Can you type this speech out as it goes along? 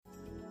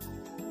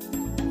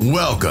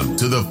Welcome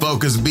to the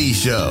Focus B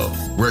Show,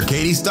 where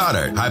Katie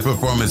Stoddard, high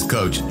performance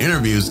coach,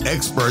 interviews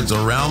experts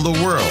around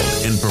the world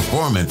in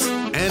performance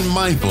and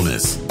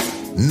mindfulness.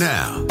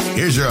 Now,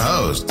 here's your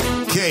host,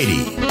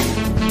 Katie.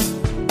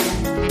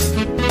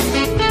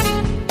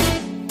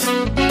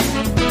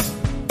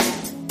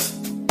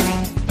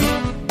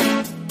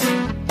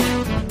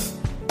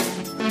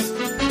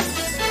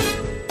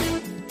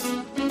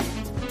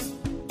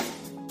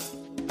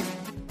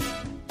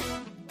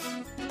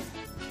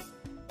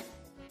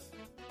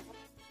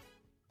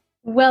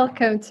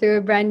 Welcome to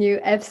a brand new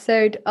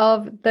episode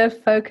of the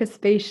Focus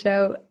B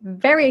Show.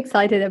 Very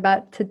excited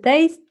about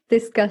today's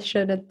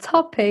discussion and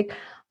topic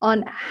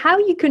on how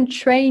you can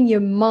train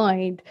your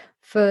mind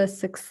for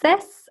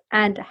success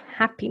and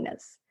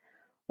happiness.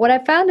 What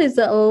I found is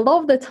that a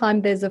lot of the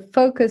time there's a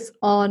focus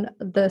on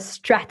the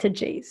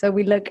strategy. So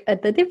we look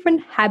at the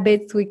different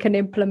habits we can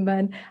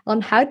implement,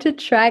 on how to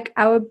track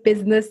our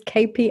business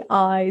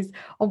KPIs,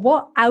 on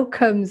what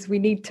outcomes we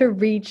need to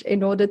reach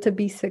in order to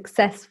be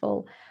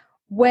successful,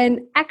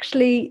 when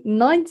actually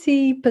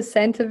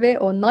 90% of it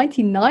or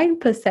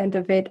 99%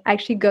 of it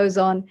actually goes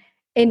on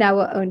in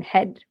our own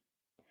head.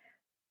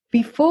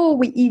 Before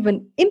we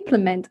even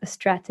implement a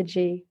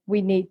strategy,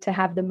 we need to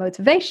have the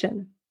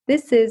motivation.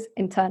 This is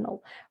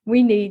internal.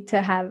 We need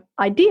to have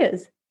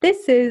ideas.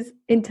 This is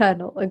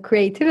internal. And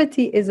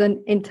creativity is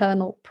an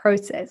internal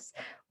process.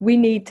 We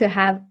need to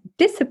have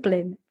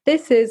discipline.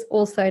 This is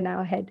also in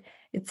our head,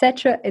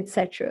 etc.,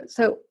 etc.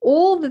 So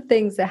all the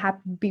things that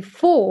happen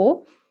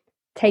before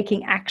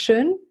taking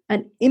action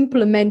and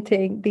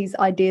implementing these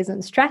ideas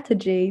and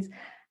strategies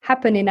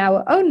happen in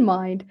our own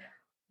mind,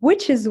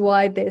 which is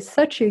why there's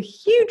such a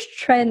huge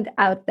trend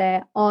out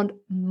there on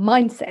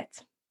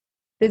mindset.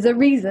 There's a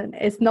reason.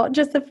 It's not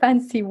just a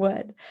fancy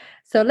word.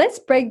 So let's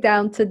break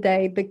down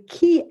today the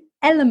key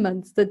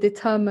elements that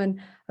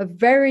determine a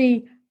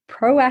very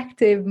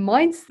proactive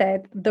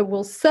mindset that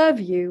will serve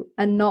you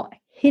and not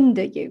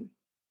hinder you.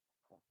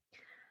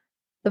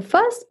 The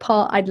first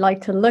part I'd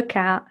like to look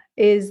at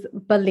is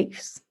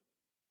beliefs.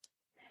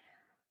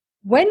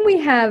 When we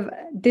have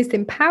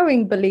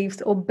disempowering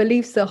beliefs or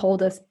beliefs that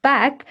hold us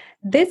back,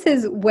 this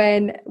is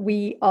when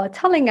we are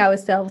telling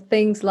ourselves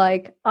things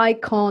like, I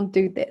can't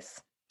do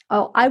this,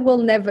 or I will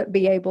never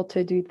be able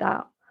to do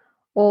that,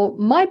 or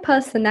my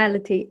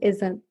personality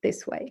isn't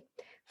this way.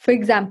 For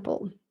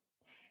example,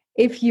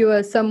 if you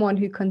are someone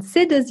who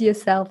considers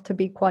yourself to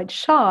be quite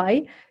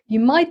shy, you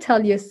might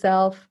tell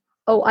yourself,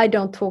 oh, I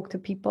don't talk to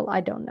people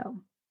I don't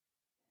know.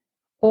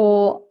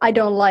 Or I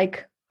don't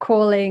like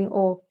calling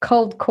or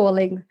cold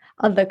calling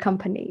other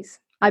companies.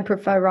 I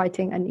prefer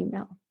writing an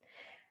email.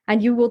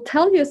 And you will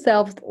tell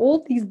yourself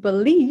all these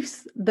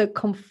beliefs that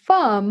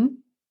confirm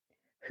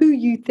who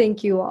you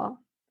think you are.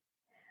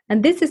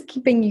 And this is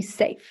keeping you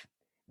safe.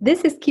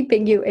 This is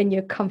keeping you in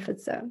your comfort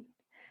zone.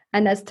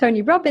 And as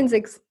Tony Robbins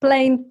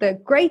explained,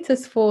 the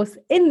greatest force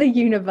in the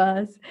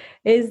universe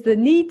is the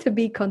need to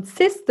be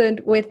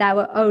consistent with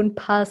our own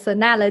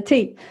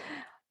personality,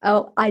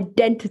 our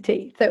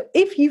identity. So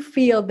if you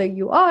feel that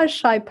you are a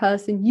shy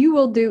person, you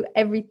will do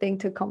everything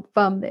to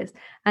confirm this.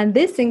 And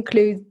this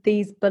includes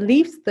these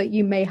beliefs that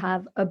you may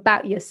have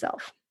about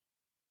yourself.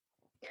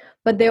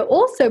 But there are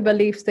also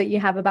beliefs that you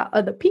have about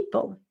other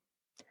people.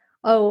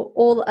 Oh,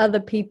 all other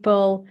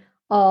people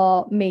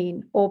are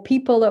mean, or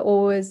people are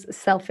always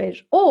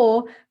selfish,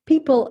 or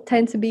people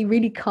tend to be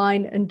really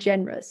kind and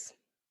generous.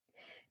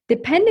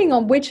 Depending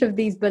on which of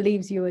these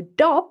beliefs you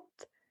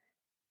adopt,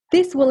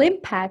 this will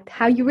impact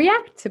how you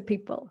react to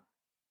people.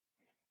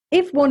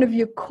 If one of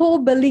your core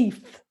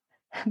beliefs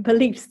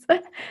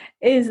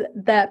is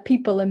that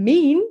people are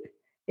mean,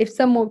 if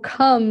someone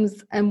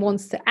comes and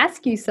wants to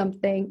ask you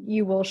something,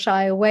 you will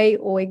shy away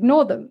or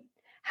ignore them.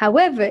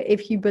 However,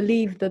 if you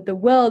believe that the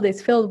world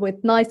is filled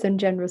with nice and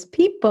generous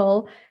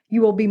people,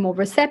 you will be more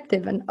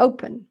receptive and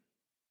open.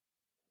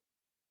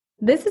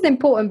 This is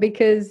important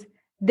because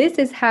this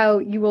is how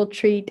you will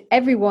treat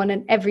everyone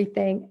and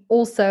everything,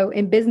 also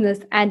in business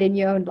and in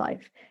your own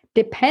life,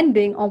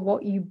 depending on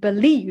what you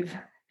believe.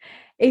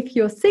 If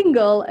you're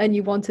single and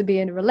you want to be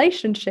in a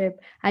relationship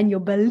and your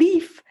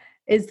belief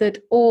is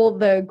that all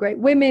the great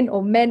women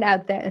or men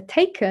out there are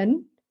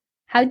taken,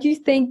 how do you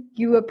think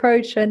you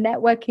approach a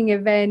networking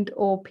event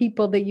or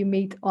people that you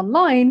meet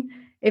online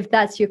if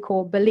that's your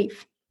core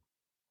belief?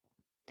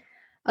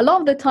 A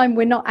lot of the time,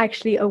 we're not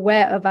actually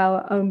aware of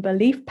our own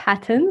belief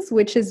patterns,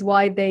 which is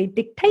why they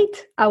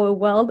dictate our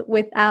world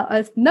without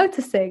us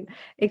noticing.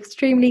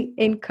 Extremely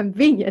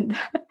inconvenient.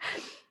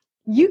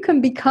 You can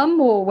become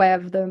more aware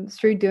of them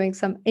through doing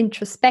some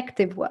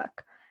introspective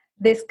work.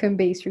 This can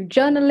be through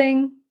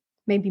journaling,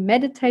 maybe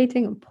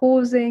meditating and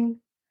pausing,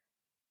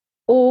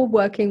 or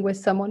working with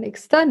someone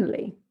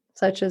externally,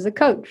 such as a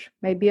coach,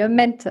 maybe a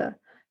mentor,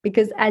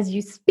 because as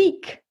you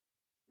speak,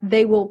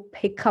 they will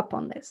pick up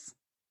on this.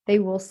 They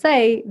will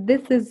say,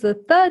 this is the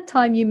third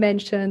time you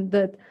mentioned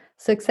that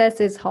success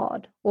is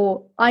hard,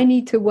 or I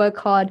need to work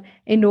hard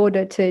in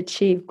order to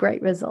achieve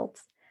great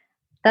results.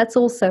 That's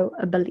also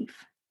a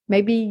belief.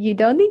 Maybe you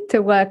don't need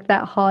to work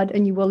that hard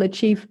and you will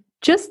achieve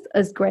just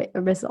as great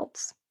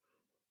results.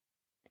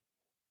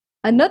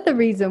 Another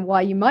reason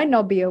why you might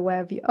not be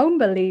aware of your own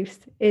beliefs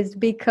is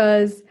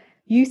because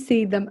you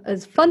see them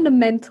as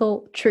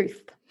fundamental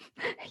truth.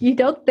 You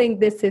don't think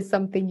this is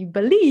something you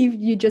believe,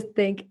 you just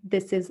think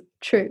this is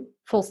true,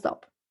 full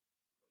stop.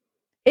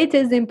 It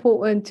is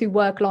important to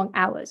work long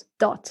hours,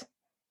 dot.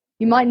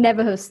 You might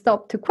never have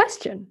stopped to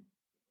question,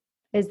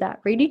 is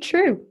that really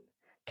true?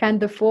 Can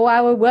the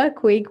 4-hour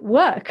work week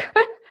work?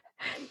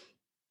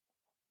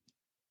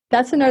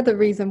 That's another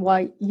reason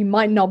why you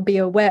might not be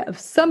aware of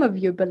some of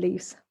your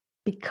beliefs,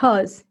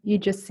 because you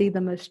just see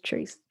them as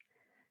truths.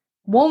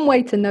 One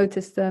way to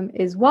notice them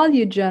is while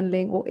you're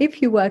journaling, or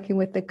if you're working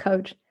with a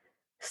coach,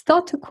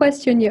 start to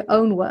question your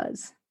own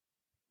words.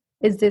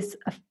 Is this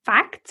a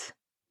fact?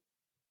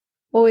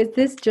 Or is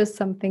this just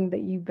something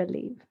that you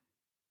believe?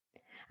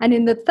 And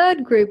in the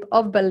third group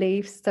of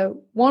beliefs, so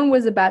 1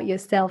 was about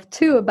yourself,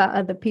 2 about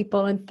other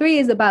people, and 3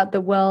 is about the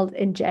world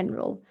in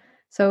general.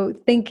 So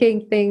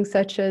thinking things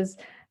such as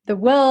the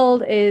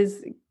world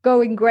is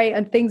going great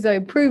and things are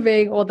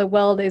improving, or the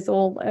world is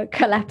all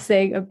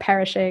collapsing and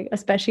perishing,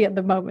 especially at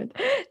the moment.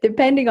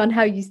 Depending on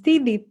how you see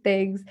these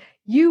things,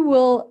 you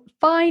will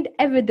find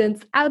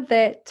evidence out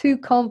there to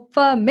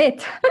confirm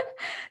it.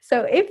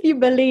 So if you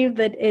believe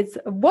that it's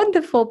a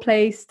wonderful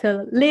place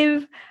to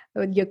live,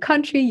 your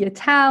country, your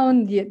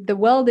town, the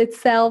world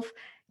itself,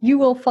 you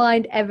will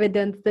find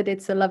evidence that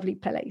it's a lovely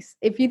place.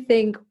 If you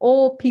think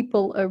all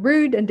people are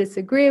rude and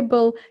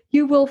disagreeable,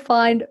 you will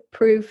find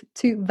proof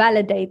to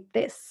validate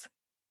this.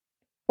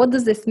 What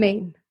does this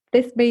mean?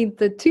 This means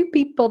that 2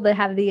 people that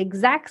have the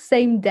exact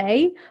same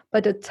day,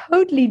 but a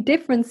totally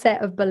different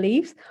set of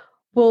beliefs,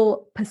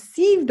 will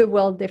perceive the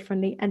world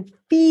differently and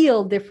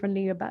feel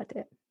differently about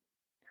it.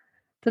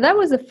 So that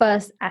was the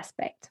first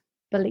aspect,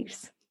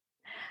 beliefs.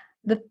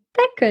 The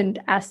second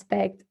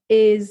aspect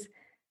is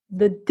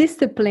the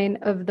discipline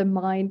of the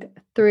mind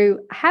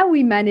through how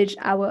we manage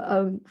our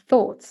own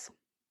thoughts.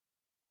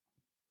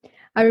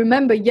 I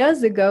remember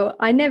years ago,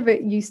 I never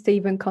used to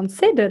even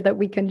consider that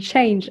we can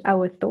change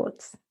our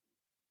thoughts.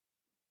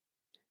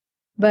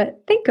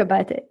 But think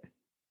about it.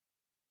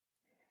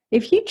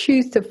 If you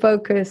choose to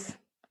focus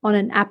on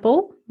an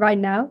apple right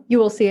now, you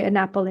will see an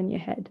apple in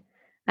your head.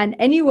 And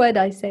any word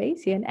I say,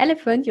 see an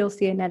elephant, you'll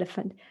see an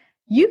elephant.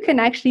 You can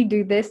actually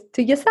do this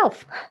to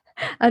yourself.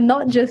 And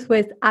not just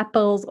with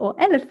apples or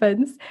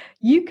elephants.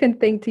 You can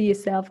think to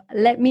yourself,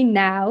 let me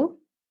now,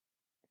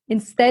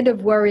 instead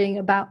of worrying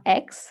about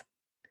X,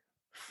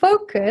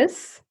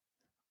 focus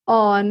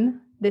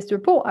on this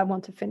report I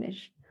want to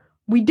finish.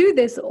 We do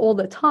this all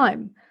the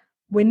time.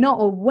 We're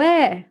not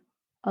aware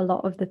a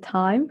lot of the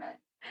time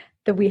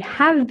that we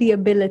have the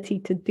ability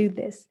to do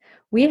this.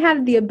 We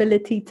have the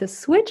ability to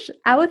switch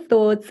our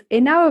thoughts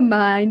in our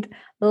mind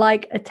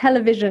like a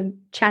television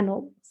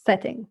channel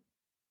setting.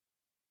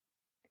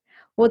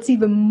 What's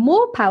even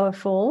more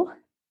powerful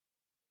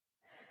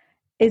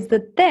is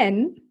that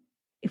then,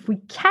 if we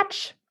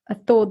catch a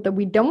thought that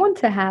we don't want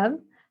to have,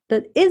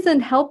 that isn't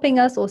helping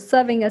us or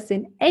serving us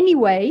in any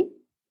way,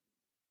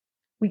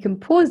 we can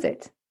pause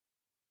it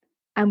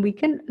and we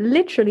can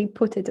literally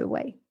put it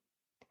away.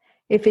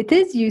 If it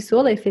is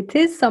useful, if it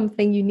is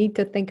something you need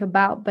to think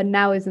about, but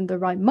now isn't the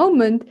right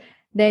moment,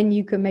 then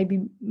you can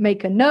maybe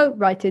make a note,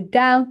 write it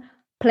down,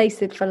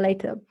 place it for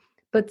later.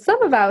 But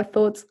some of our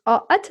thoughts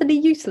are utterly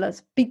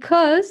useless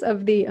because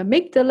of the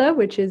amygdala,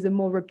 which is a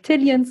more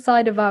reptilian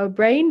side of our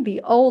brain,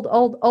 the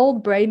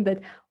old brain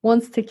that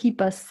wants to keep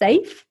us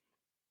safe.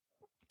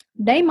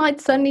 They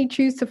might suddenly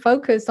choose to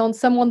focus on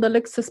someone that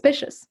looks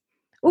suspicious.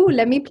 Oh,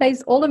 let me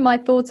place all of my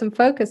thoughts and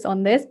focus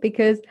on this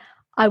because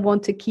I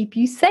want to keep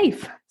you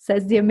safe,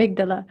 says the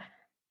amygdala.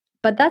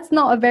 But that's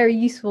not a very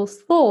useful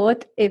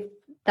thought if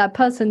that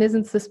person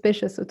isn't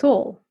suspicious at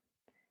all.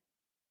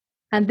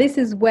 And this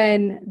is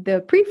when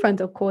the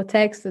prefrontal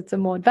cortex, that's a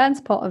more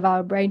advanced part of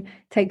our brain,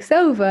 takes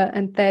over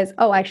and says,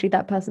 oh, actually,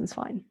 that person's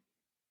fine.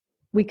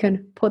 We can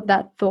put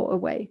that thought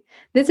away.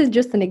 This is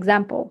just an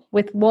example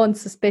with one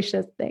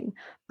suspicious thing.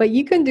 But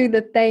you can do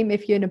the same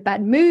if you're in a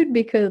bad mood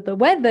because the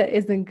weather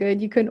isn't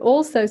good. You can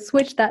also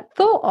switch that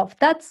thought off.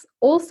 That's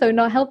also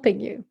not helping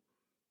you.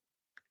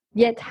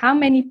 Yet, how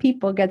many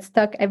people get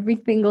stuck every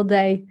single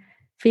day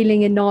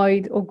feeling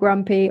annoyed or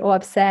grumpy or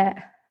upset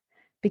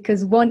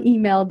because one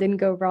email didn't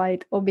go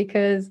right, or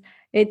because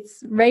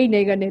it's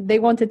raining and they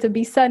want it to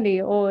be sunny,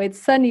 or it's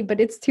sunny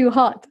but it's too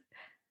hot?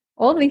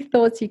 All these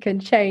thoughts you can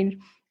change.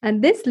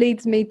 And this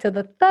leads me to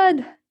the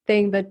third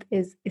thing that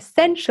is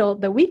essential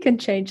that we can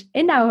change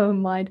in our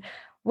own mind,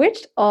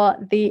 which are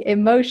the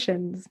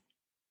emotions.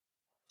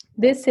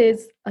 This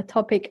is a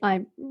topic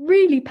I'm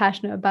really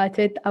passionate about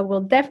it. I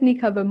will definitely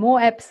cover more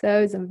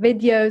episodes and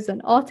videos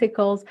and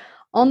articles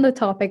on the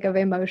topic of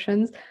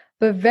emotions.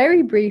 But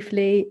very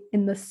briefly,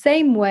 in the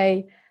same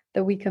way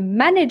that we can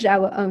manage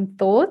our own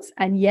thoughts,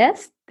 and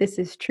yes, this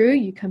is true,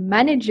 you can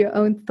manage your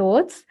own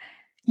thoughts,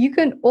 you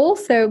can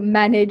also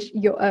manage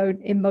your own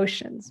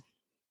emotions.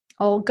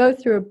 I'll go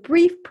through a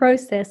brief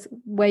process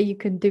where you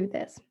can do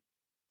this.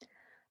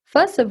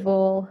 First of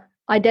all,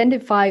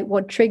 identify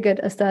what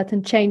triggered a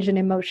certain change in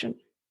emotion.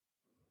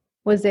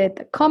 Was it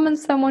a comment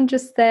someone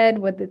just said?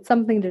 Was it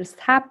something that just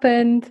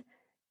happened?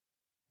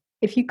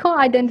 If you can't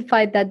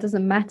identify it, that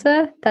doesn't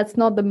matter. That's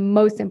not the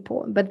most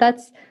important, but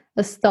that's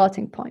a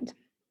starting point.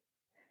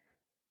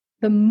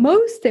 The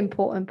most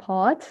important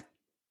part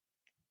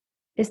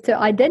is to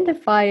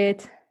identify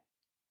it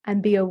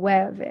and be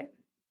aware of it.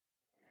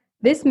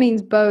 This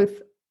means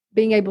both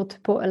being able to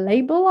put a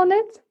label on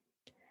it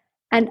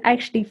and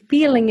actually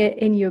feeling it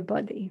in your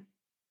body.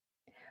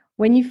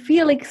 When you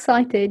feel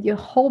excited, your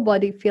whole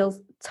body feels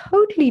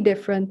totally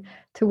different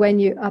to when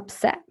you're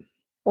upset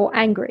or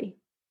angry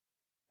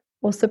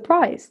or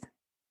surprised.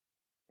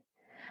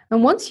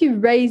 And once you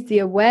raise the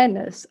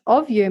awareness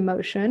of your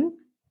emotion,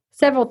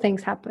 several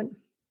things happen.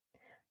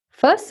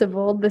 First of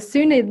all, the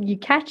sooner you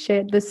catch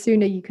it, the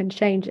sooner you can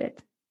change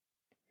it.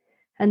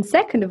 And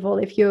second of all,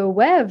 if you're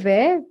aware of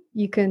it,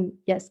 you can,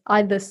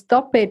 either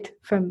stop it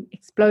from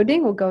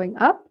exploding or going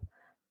up,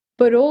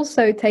 but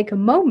also take a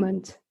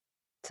moment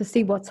to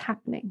see what's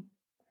happening.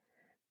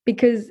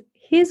 Because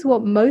here's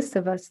what most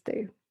of us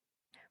do.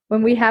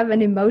 When we have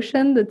an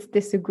emotion that's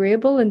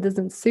disagreeable and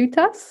doesn't suit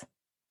us,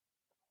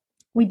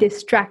 we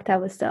distract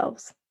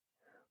ourselves.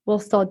 We'll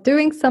start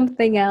doing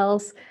something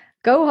else,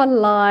 go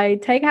online,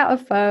 take out a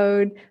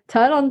phone,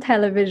 turn on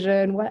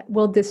television,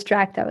 we'll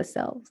distract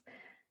ourselves.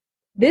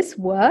 This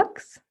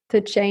works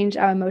to change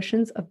our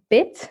emotions a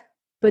bit,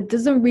 but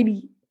doesn't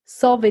really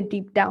solve it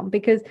deep down,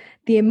 because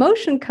the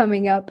emotion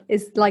coming up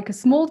is like a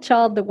small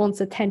child that wants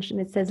attention.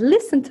 It says,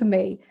 listen to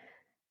me.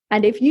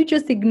 And if you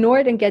just ignore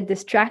it and get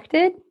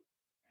distracted,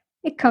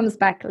 it comes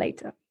back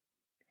later.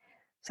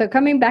 So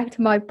coming back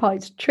to my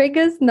points,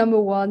 triggers, number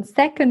one.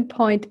 Second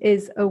point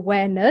is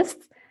awareness,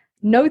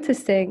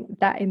 noticing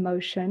that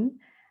emotion.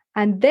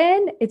 And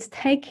then it's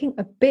taking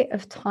a bit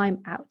of time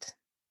out.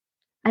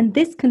 And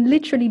this can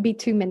literally be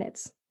 2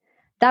 minutes.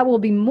 That will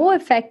be more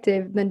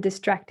effective than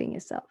distracting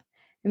yourself.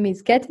 It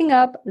means getting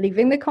up,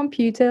 leaving the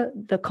computer,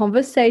 the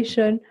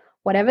conversation,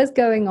 whatever's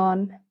going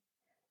on,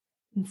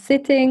 and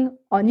sitting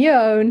on your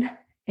own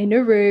in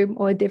a room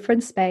or a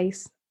different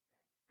space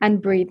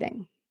and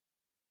breathing.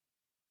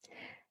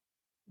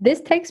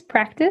 This takes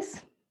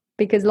practice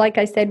because, like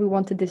I said, we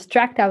want to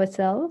distract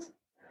ourselves.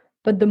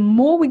 But the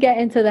more we get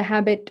into the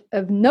habit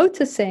of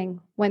noticing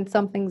when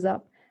something's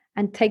up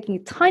and taking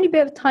a tiny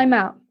bit of time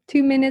out,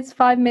 2 minutes,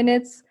 5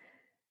 minutes,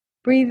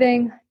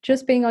 breathing,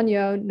 just being on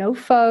your own, no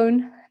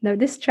phone, no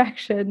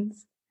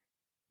distractions,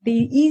 the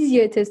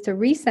easier it is to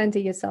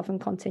recenter yourself and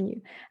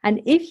continue.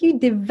 And if you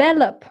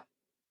develop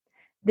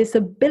this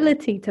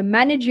ability to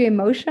manage your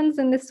emotions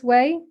in this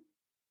way,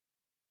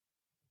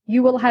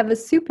 you will have a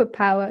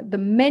superpower that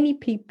many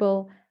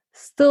people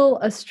still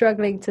are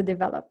struggling to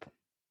develop.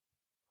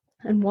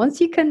 And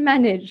once you can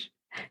manage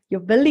your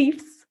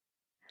beliefs,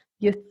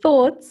 your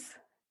thoughts,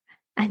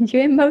 and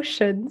your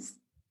emotions,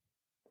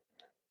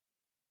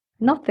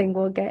 nothing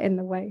will get in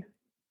the way.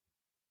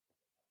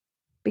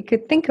 Because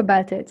think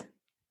about it.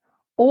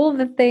 All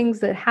the things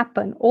that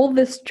happen, all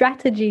the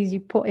strategies you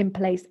put in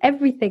place,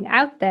 everything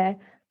out there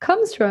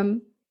comes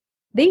from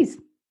these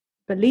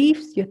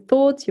beliefs, your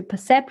thoughts, your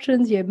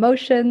perceptions, your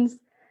emotions.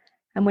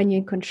 And when you're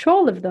in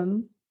control of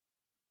them,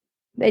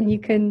 then you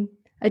can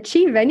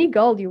achieve any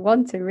goal you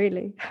want to,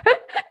 really.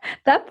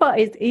 That part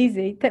is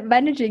easy.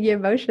 Managing your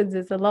emotions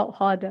is a lot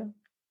harder.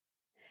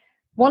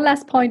 One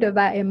last point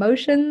about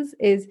emotions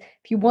is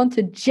if you want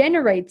to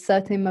generate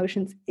certain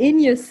emotions in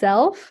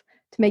yourself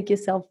to make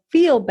yourself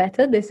feel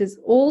better, this is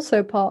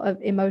also part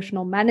of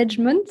emotional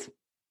management.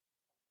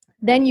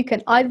 Then you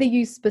can either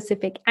use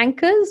specific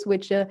anchors,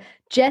 which are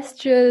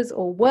gestures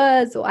or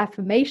words or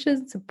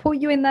affirmations to put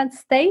you in that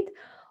state,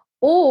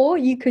 or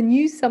you can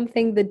use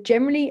something that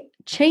generally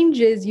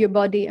changes your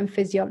body and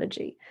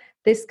physiology.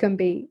 This can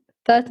be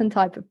certain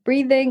type of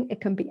breathing,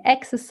 it can be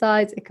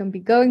exercise, it can be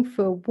going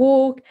for a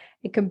walk,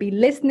 it can be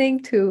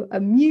listening to a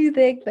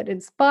music that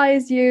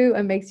inspires you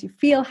and makes you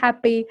feel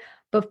happy,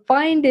 but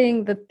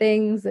finding the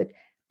things that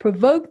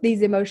provoke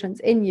these emotions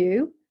in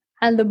you,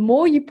 and the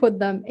more you put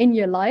them in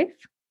your life,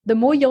 the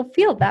more you'll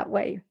feel that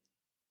way.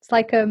 It's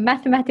like a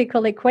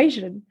mathematical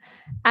equation.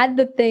 Add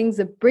the things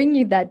that bring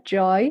you that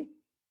joy,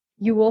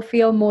 you will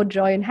feel more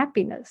joy and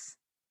happiness.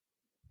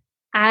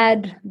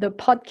 Add the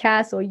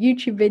podcasts or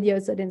YouTube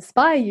videos that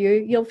inspire you,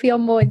 you'll feel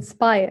more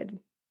inspired.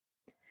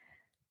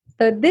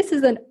 So this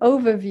is an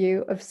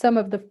overview of some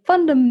of the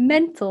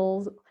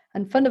fundamentals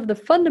and some of the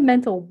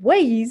fundamental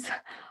ways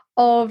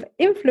of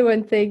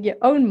influencing your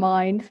own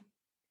mind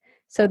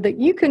so that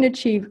you can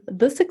achieve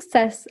the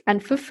success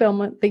and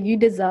fulfillment that you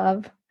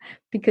deserve,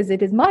 because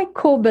it is my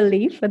core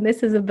belief, and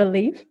this is a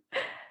belief,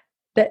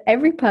 that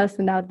every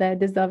person out there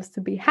deserves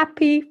to be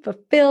happy,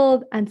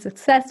 fulfilled, and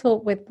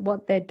successful with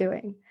what they're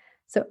doing.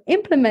 So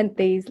implement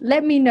these.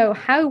 Let me know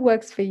how it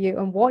works for you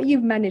and what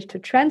you've managed to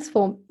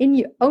transform in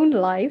your own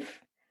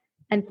life.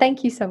 And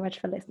thank you so much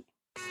for listening.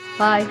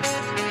 Bye.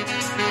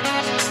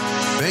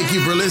 Thank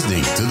you for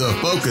listening to the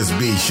Focus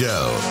Bee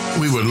Show.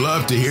 We would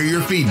love to hear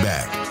your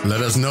feedback.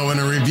 Let us know in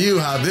a review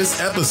how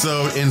this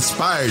episode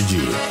inspired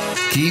you.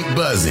 Keep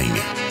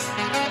buzzing.